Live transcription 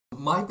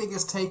My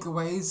biggest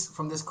takeaways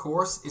from this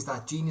course is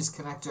that Genius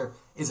Connector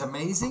is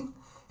amazing.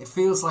 It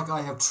feels like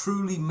I have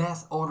truly met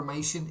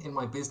automation in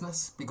my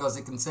business because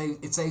it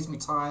saves me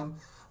time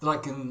that I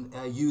can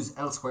use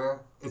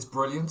elsewhere. It's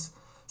brilliant.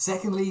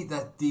 Secondly,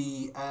 that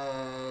the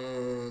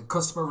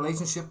customer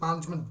relationship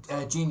management,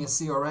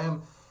 Genius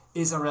CRM,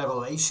 is a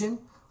revelation.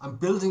 I'm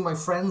building my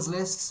friends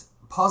list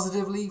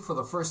positively for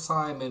the first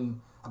time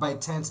in about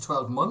 10 to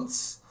 12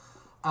 months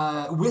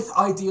with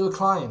ideal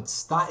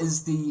clients. That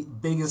is the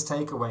biggest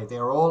takeaway. They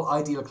are all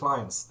ideal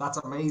clients. That's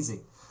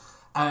amazing.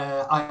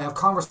 I have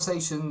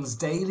conversations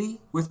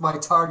daily with my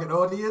target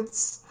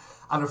audience,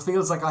 and it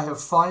feels like I have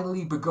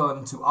finally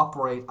begun to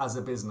operate as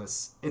a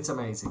business. It's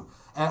amazing.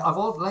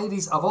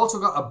 Ladies, I've also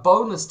got a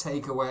bonus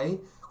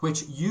takeaway,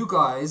 which you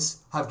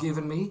guys have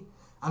given me,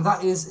 and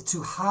that is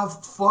to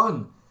have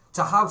fun.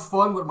 To have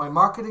fun with my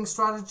marketing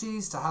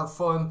strategies, to have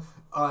fun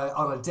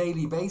on a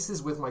daily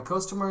basis with my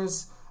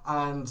customers,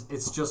 and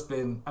it's just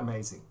been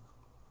amazing.